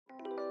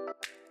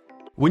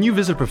When you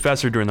visit a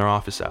professor during their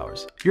office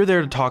hours, you're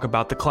there to talk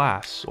about the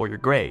class or your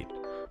grade.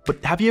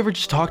 But have you ever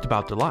just talked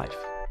about their life,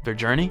 their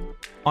journey?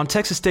 On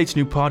Texas State's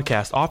new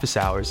podcast, Office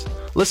Hours,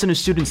 listen to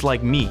students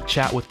like me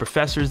chat with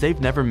professors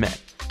they've never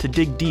met to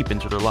dig deep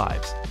into their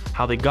lives,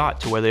 how they got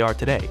to where they are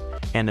today,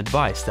 and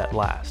advice that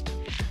lasts.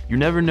 You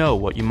never know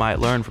what you might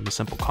learn from a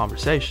simple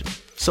conversation.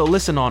 So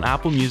listen on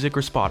Apple Music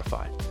or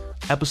Spotify.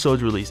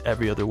 Episodes release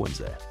every other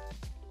Wednesday.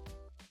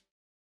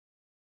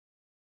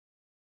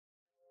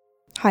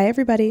 Hi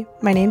everybody,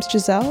 my name's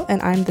Giselle and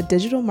I'm the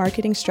digital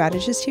marketing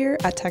strategist here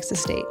at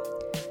Texas State.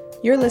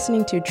 You're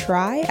listening to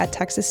Try at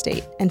Texas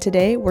State, and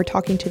today we're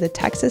talking to the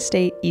Texas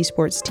State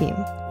esports team.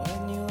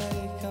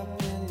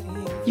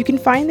 You can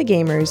find the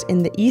gamers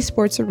in the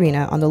esports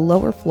arena on the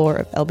lower floor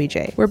of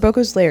LBJ, where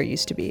Boco's Lair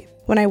used to be.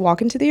 When I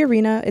walk into the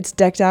arena, it's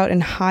decked out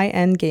in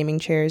high-end gaming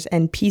chairs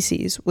and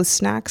PCs with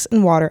snacks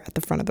and water at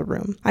the front of the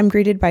room. I'm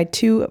greeted by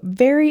two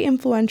very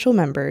influential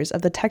members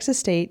of the Texas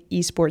State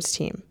esports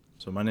team.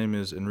 So my name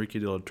is Enrique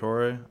de la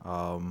Torre.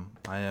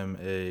 I am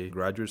a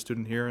graduate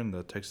student here in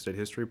the Texas State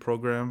History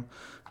program.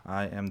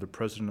 I am the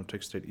president of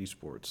Texas State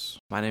Esports.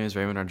 My name is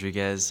Raymond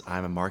Rodriguez.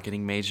 I'm a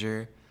marketing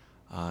major.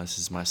 This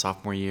is my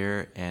sophomore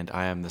year, and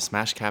I am the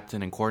Smash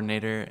captain and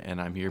coordinator,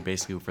 and I'm here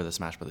basically for the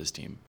Smash Brothers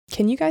team.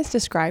 Can you guys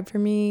describe for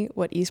me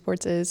what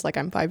esports is? Like,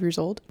 I'm 5 years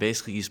old.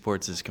 Basically,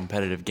 esports is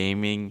competitive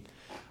gaming.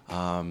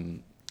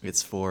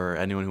 It's for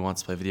anyone who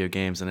wants to play video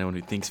games and anyone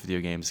who thinks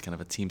video games is kind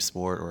of a team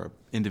sport or an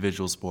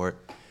individual sport.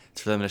 It's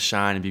for them to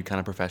shine and be kind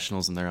of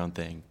professionals in their own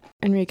thing.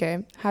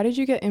 Enrique, how did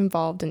you get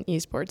involved in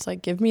esports?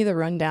 Like, give me the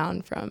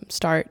rundown from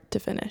start to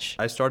finish.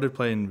 I started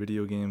playing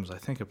video games, I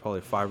think at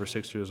probably 5 or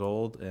 6 years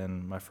old,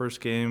 and my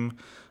first game,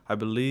 I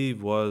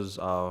believe, was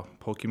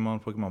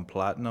Pokemon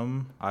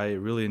Platinum. I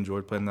really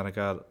enjoyed playing that. I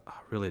got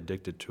really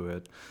addicted to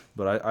it.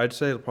 But I'd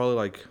say probably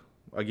like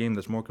a game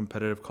that's more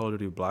competitive, Call of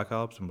Duty Black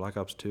Ops and Black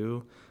Ops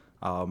 2.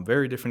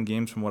 Very different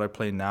games from what I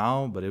play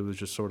now, but it was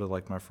just sort of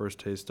like my first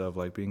taste of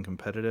like being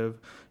competitive.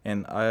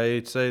 And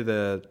I'd say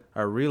that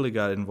I really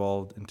got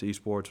involved into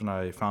esports when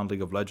I found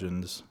League of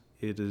Legends.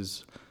 It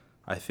is,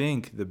 I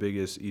think, the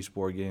biggest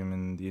esport game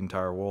in the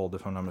entire world,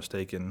 if I'm not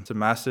mistaken. It's a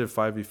massive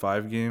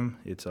 5v5 game.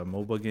 It's a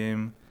MOBA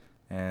game.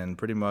 And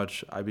pretty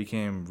much I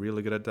became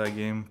really good at that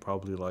game,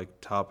 probably like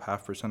top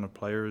 0.5% of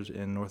players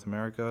in North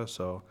America.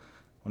 So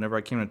whenever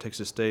I came to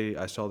Texas State,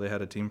 I saw they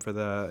had a team for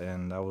that,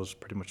 and that was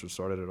pretty much what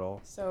started it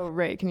all. So,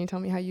 Ray, can you tell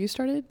me how you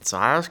started? So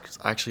I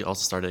actually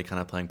also started kind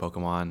of playing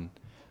Pokemon.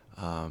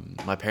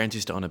 My parents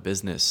used to own a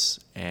business,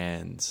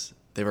 and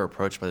they were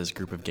approached by this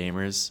group of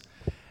gamers,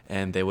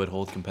 and they would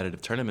hold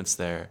competitive tournaments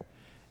there.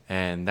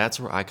 And that's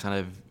where I kind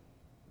of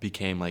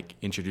became like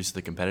introduced to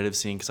the competitive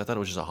scene, because I thought it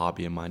was just a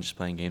hobby of mine, just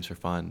playing games for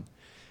fun.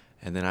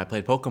 And then I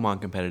played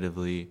Pokemon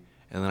competitively,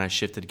 and then I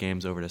shifted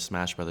games over to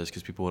Smash Brothers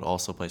because people would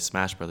also play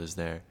Smash Brothers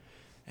there.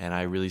 And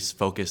I really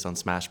focused on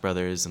Smash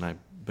Brothers, and I've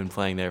been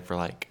playing there for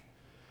like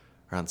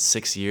around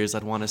 6 years,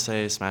 I'd want to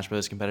say, Smash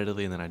Brothers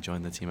competitively, and then I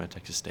joined the team at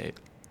Texas State.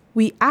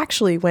 We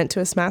actually went to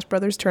a Smash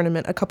Brothers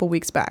tournament a couple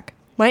weeks back.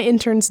 My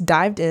interns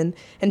dived in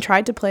and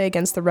tried to play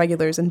against the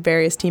regulars and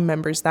various team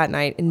members that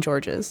night in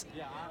George's.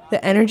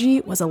 The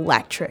energy was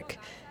electric.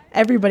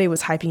 Everybody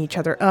was hyping each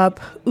other up,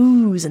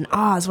 oohs and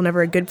ahs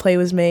whenever a good play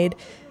was made.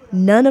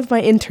 None of my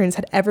interns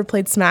had ever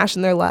played Smash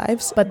in their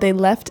lives, but they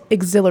left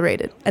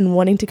exhilarated and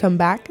wanting to come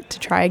back to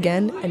try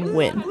again and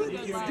win.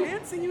 He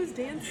was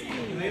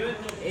dancing.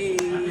 Hey,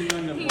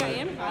 I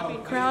am happy.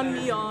 Crown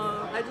me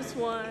off. I just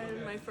won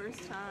my first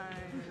time.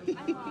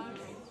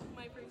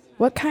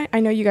 I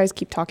know you guys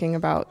keep talking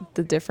about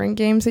the different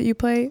games that you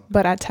play,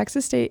 but at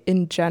Texas State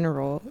in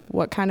general,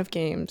 what kind of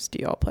games do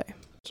you all play?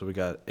 So we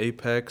got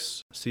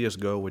Apex,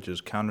 CSGO, which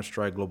is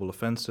Counter-Strike Global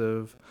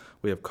Offensive.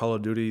 We have Call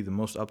of Duty. The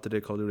most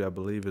up-to-date Call of Duty, I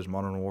believe, is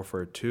Modern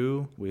Warfare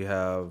 2. We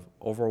have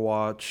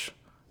Overwatch.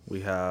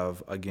 We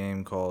have a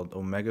game called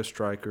Omega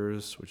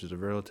Strikers, which is a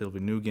relatively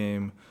new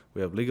game.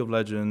 We have League of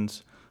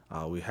Legends.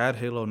 We had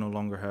Halo, no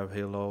longer have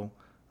Halo.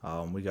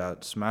 We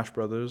got Smash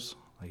Brothers,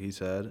 like he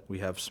said. We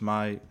have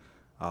Smite.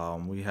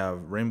 We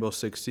have Rainbow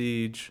Six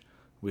Siege.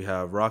 We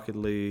have Rocket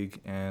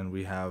League, and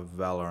we have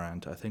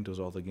Valorant. I think those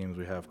are all the games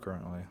we have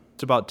currently.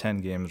 It's about 10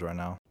 games right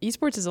now.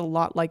 Esports is a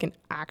lot like an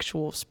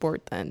actual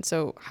sport then.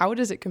 So how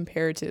does it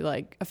compare to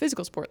like a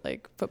physical sport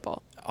like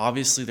football?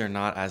 Obviously, they're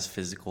not as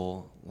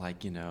physical.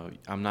 Like,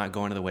 I'm not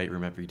going to the weight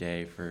room every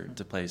day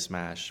to play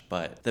Smash,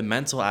 but the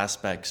mental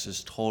aspects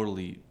is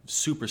totally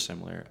super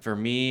similar. For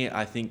me,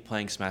 I think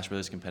playing Smash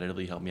Brothers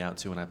competitively helped me out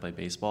too when I play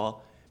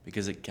baseball,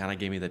 because it kind of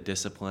gave me the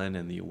discipline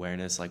and the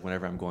awareness. Like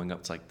whenever I'm going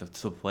up to like the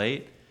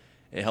plate,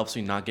 it helps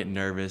me not get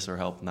nervous or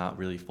help not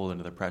really fold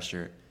under the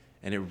pressure.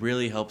 And it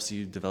really helps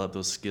you develop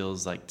those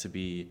skills, like to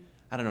be,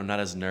 not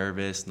as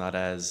nervous, not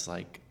as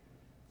like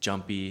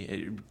jumpy.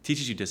 It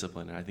teaches you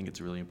discipline, and I think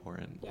it's really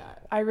important. Yeah,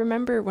 I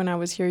remember when I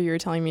was here, you were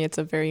telling me it's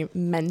a very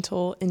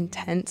mental,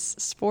 intense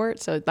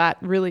sport. So that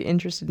really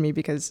interested me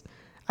because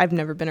I've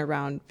never been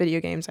around video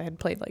games. I had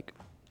played like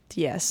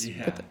DS,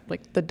 with,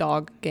 like the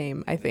dog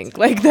game, I think,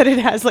 like that it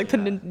has like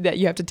that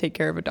you have to take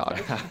care of a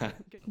dog.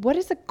 What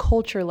is the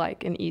culture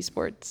like in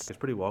esports? It's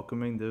pretty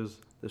welcoming. There's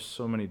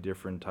so many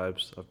different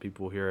types of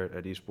people here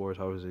at esports,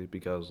 obviously,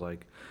 because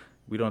like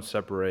we don't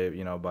separate,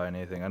 by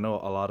anything. I know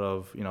a lot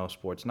of,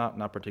 sports,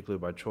 not particularly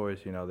by choice,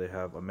 they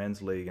have a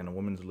men's league and a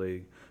women's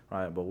league,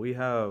 right? But we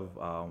have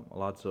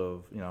lots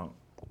of,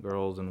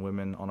 girls and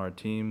women on our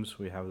teams.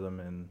 We have them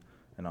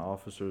in our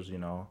officers,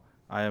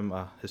 I am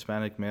a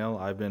Hispanic male.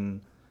 I've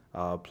been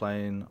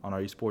playing on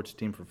our esports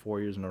team for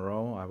 4 years in a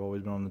row. I've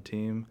always been on the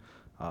team.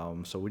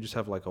 So we just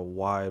have like a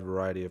wide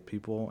variety of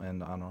people,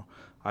 and I don't know.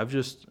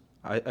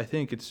 I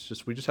think it's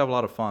just we just have a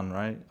lot of fun,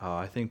 right?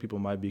 I think people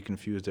might be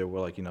confused there.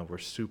 We're like, we're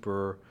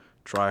super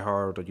try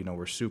hard, or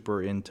we're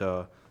super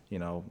into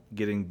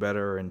getting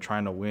better and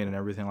trying to win and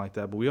everything like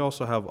that. But we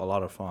also have a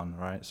lot of fun,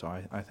 right? So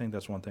I think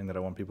that's one thing that I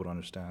want people to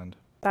understand.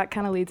 That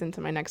kind of leads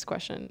into my next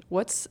question.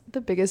 What's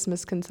the biggest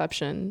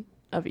misconception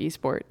of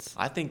esports?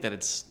 I think that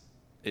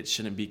it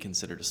shouldn't be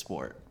considered a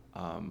sport.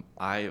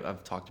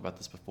 I've talked about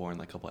this before in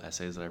like a couple of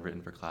essays that I've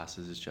written for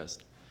classes. It's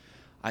just,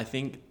 I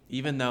think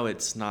even though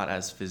it's not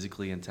as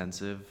physically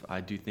intensive,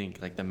 I do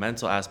think like the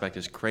mental aspect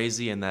is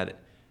crazy, and that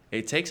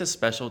it takes a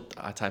special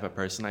type of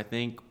person, I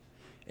think,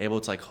 able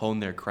to like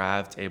hone their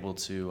craft, able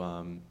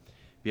to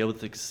be able to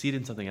succeed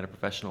in something at a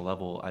professional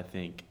level, I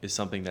think is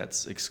something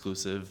that's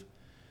exclusive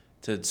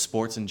to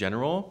sports in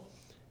general.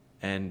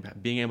 And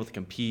being able to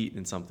compete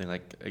in something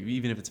like,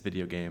 even if it's a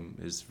video game,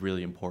 is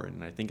really important.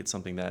 And I think it's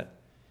something that,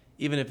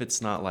 even if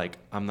it's not like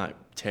I'm not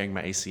tearing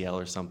my ACL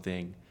or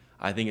something,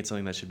 I think it's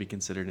something that should be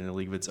considered in a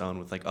league of its own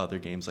with like other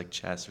games like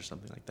chess or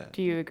something like that.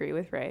 Do you agree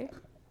with Ray?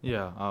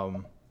 Yeah,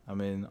 I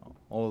mean,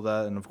 all of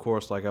that, and of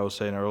course, like I was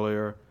saying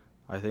earlier,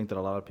 I think that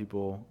a lot of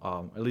people,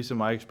 at least in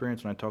my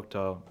experience, when I talk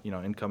to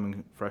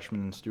incoming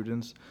freshmen and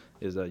students,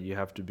 is that you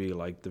have to be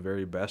like the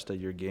very best at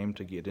your game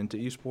to get into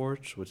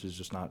esports, which is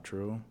just not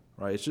true.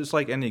 Right, it's just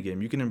like any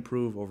game. You can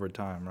improve over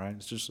time, right?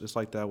 It's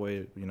like that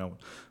way,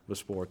 with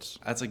sports.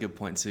 That's a good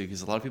point too,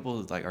 because a lot of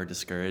people like are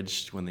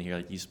discouraged when they hear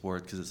like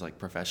esports because it's like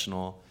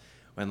professional.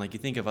 When like you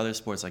think of other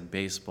sports like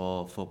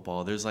baseball,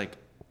 football, there's like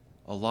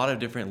a lot of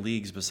different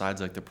leagues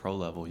besides like the pro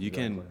level. You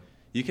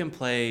can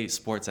play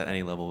sports at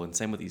any level, and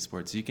same with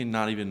esports. You can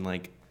not even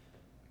like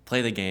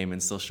play the game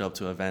and still show up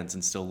to events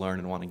and still learn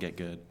and want to get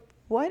good.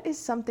 What is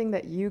something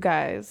that you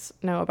guys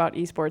know about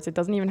esports? It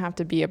doesn't even have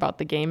to be about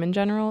the game in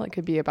general. It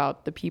could be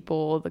about the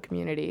people, the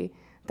community,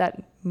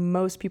 that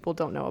most people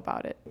don't know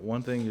about it.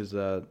 One thing is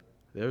that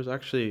there's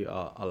actually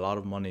a lot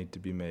of money to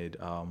be made.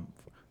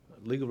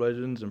 League of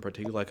Legends in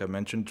particular, like I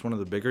mentioned, it's one of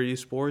the bigger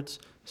esports.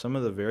 Some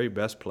of the very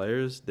best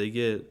players, they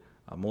get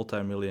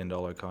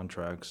multi-million-dollar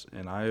contracts.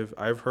 And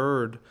I've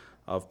heard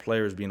of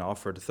players being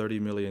offered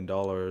 $30 million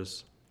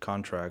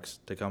contracts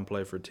to come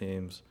play for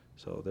teams.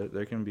 So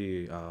there can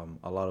be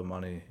a lot of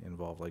money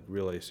involved, like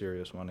really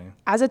serious money.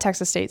 As a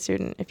Texas State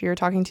student, if you're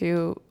talking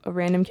to a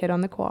random kid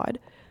on the quad,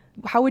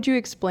 how would you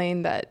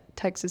explain that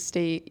Texas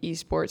State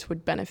esports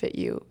would benefit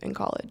you in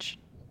college?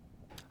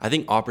 I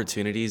think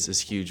opportunities is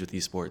huge with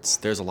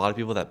esports. There's a lot of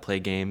people that play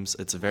games.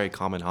 It's a very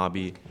common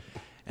hobby.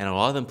 And a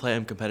lot of them play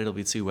them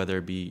competitively too, whether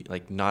it be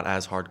like not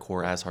as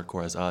hardcore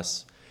as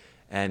us.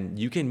 And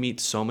you can meet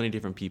so many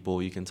different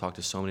people. You can talk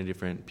to so many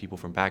different people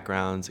from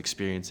backgrounds,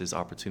 experiences,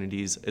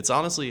 opportunities. It's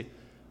honestly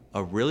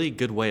a really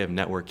good way of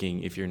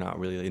networking if you're not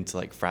really into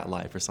like frat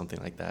life or something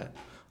like that.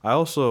 I'm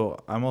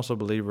also a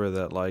believer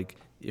that like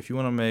if you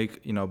want to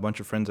make a bunch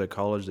of friends at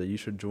college, that you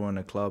should join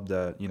a club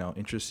that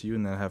interests you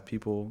and then have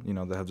people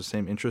that have the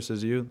same interests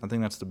as you. I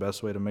think that's the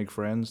best way to make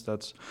friends.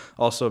 That's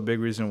also a big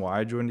reason why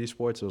I joined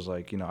esports. It was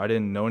like I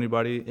didn't know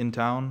anybody in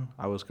town.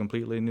 I was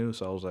completely new,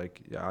 so I was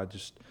like, yeah, I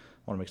just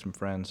want to make some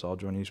friends, so I'll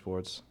join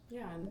esports.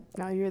 Yeah, and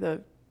now you're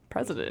the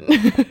president.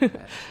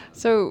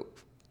 So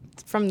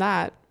from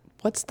that,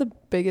 what's the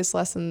biggest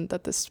lesson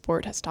that this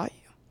sport has taught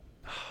you?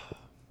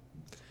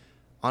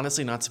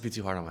 Honestly, not to be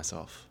too hard on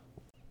myself.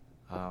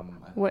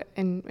 What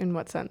in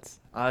what sense?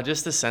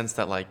 Just the sense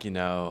that like, if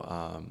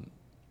I'm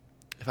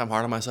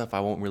hard on myself, I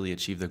won't really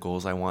achieve the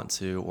goals I want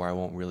to, or I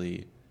won't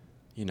really,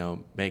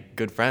 make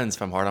good friends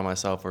if I'm hard on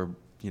myself, or,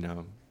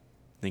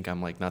 think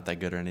I'm like not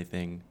that good or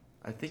anything.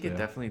 I think it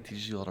definitely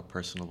teaches you a lot of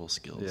personable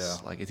skills. Yeah.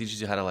 Like it teaches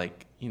you how to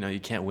like, you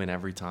can't win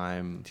every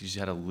time. It teaches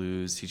you how to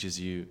lose. Teaches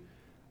you,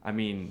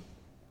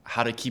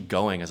 how to keep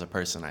going as a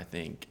person, I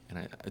think.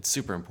 And it's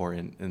super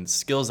important. And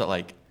skills that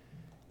like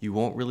you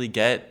won't really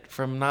get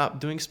from not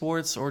doing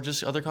sports or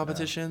just other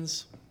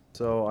competitions. Yeah.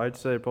 So I'd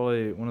say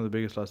probably one of the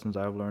biggest lessons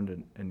I've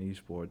learned in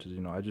esports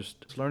is,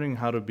 it's learning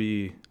how to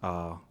be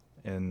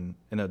an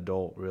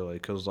adult, really.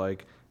 Because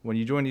like when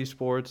you join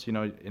esports,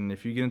 and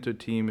if you get into a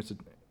team,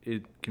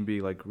 it can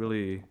be like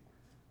really,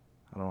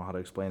 I don't know how to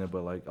explain it,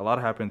 but like a lot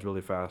happens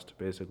really fast,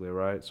 basically,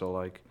 right? So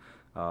like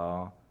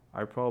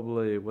I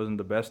probably wasn't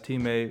the best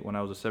teammate when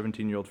I was a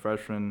 17-year-old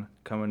freshman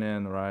coming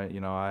in, right?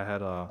 I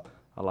had a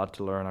lot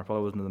to learn. I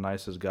probably wasn't the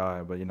nicest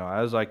guy, but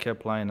as I kept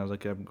playing, as I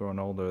kept growing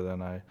older,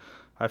 then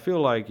I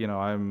feel like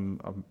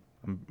I'm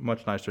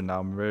much nicer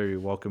now. I'm very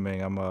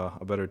welcoming. I'm a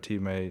better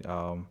teammate,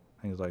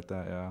 things like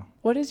that, yeah.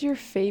 What is your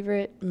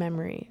favorite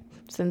memory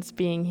since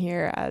being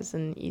here as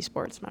an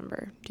esports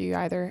member? Do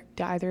either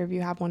of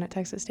you have one at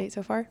Texas State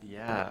so far?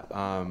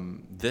 Yeah,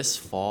 this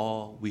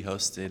fall we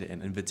hosted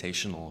an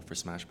invitational for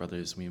Smash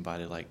Brothers. We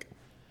invited I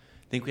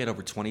think we had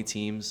over 20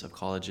 teams of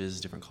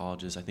colleges, different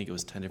colleges. I think it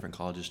was 10 different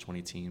colleges,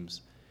 20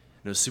 teams.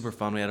 And it was super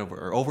fun. We had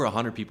over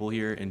 100 people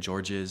here in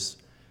George's.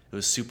 It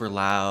was super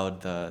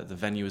loud. The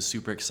venue was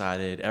super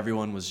excited.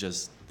 Everyone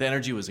was the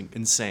energy was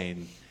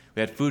insane.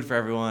 We had food for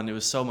everyone. It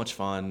was so much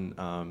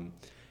fun.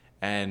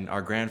 And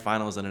our grand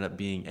finals ended up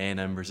being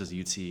A&M versus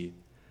UT.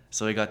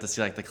 So we got to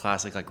see the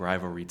classic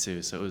rivalry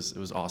too. So it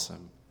was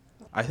awesome.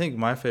 I think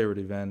my favorite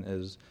event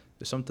is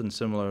something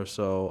similar.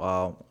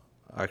 So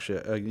actually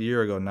a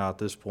year ago now at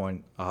this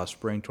point,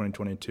 spring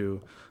 2022,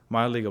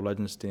 my League of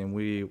Legends team,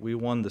 we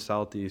won the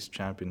Southeast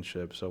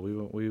Championship. So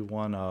we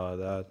won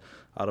that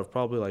out of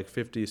probably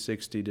 50,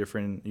 60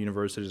 different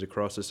universities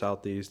across the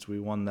Southeast.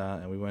 We won that,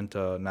 and we went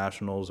to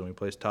nationals, and we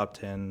placed top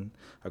 10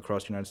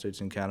 across the United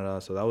States and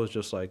Canada. So that was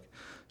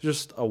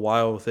just a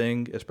wild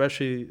thing,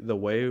 especially the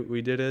way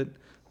we did it,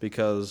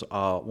 because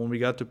when we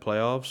got to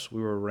playoffs,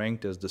 we were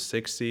ranked as the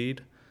 6th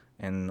seed.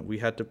 And we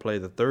had to play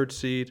the 3rd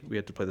seed, we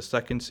had to play the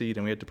 2nd seed,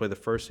 and we had to play the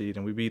 1st seed,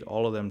 and we beat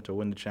all of them to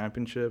win the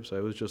championship. So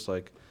it was just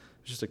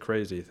a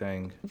crazy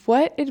thing.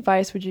 What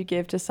advice would you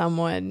give to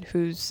someone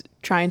who's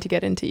trying to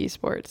get into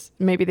esports?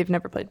 Maybe they've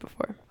never played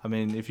before. I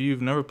mean, if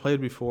you've never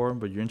played before,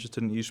 but you're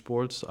interested in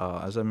esports,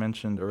 as I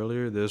mentioned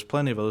earlier, there's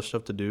plenty of other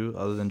stuff to do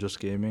other than just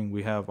gaming.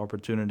 We have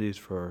opportunities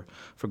for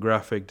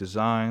graphic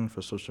design,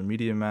 for social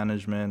media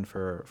management,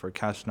 for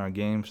casting our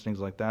games,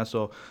 things like that.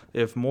 So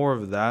if more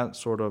of that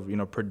sort of,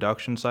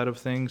 production side of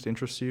things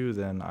interests you,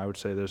 then I would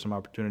say there's some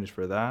opportunities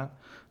for that.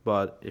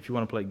 But if you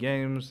want to play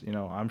games,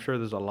 I'm sure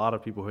there's a lot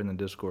of people here in the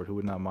Discord who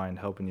would not mind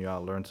helping you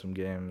out, learn some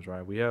games,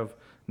 right? We have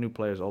new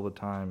players all the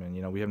time, and,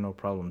 we have no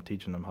problem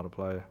teaching them how to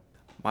play.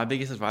 My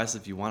biggest advice,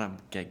 if you want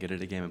to get good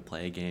at a game and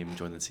play a game,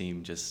 join the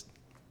team, just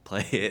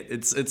play it.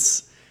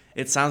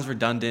 It sounds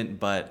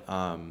redundant, but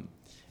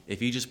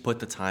if you just put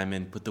the time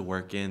in, put the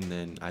work in,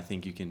 then I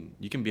think you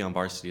can be on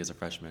varsity as a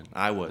freshman.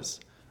 I was.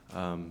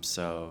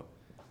 So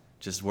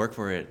just work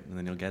for it, and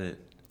then you'll get it.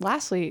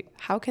 Lastly,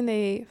 how can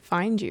they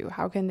find you?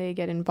 How can they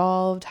get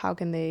involved? How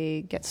can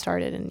they get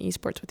started in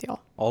esports with y'all?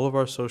 All of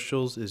our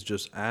socials is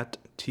just at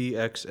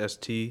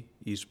TXST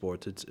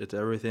Esports. It's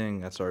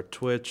everything. That's our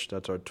Twitch,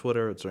 that's our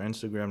Twitter, it's our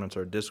Instagram, that's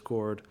our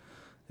Discord.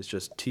 It's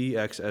just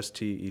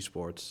TXST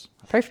Esports.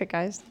 Perfect,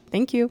 guys.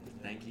 Thank you.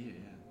 Thank you.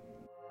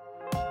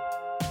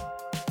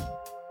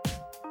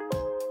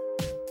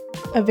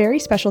 A very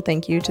special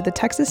thank you to the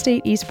Texas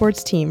State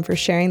esports team for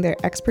sharing their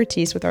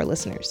expertise with our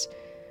listeners.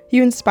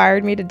 You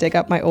inspired me to dig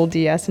up my old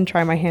DS and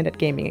try my hand at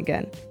gaming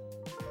again.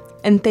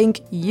 And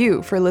thank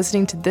you for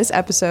listening to this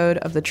episode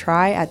of the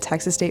Try at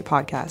Texas State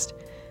podcast.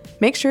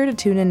 Make sure to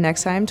tune in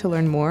next time to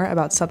learn more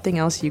about something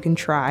else you can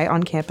try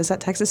on campus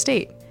at Texas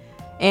State.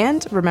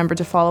 And remember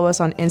to follow us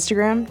on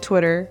Instagram,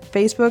 Twitter,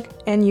 Facebook,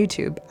 and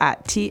YouTube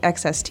at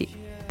TXST.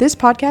 This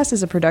podcast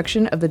is a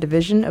production of the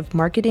Division of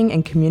Marketing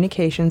and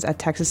Communications at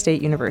Texas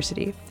State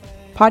University.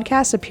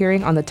 Podcasts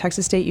appearing on the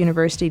Texas State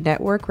University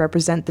network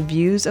represent the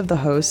views of the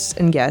hosts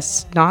and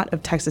guests, not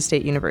of Texas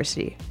State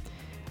University.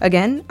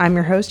 Again, I'm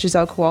your host,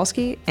 Giselle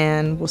Kowalski,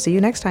 and we'll see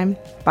you next time.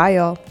 Bye,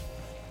 y'all.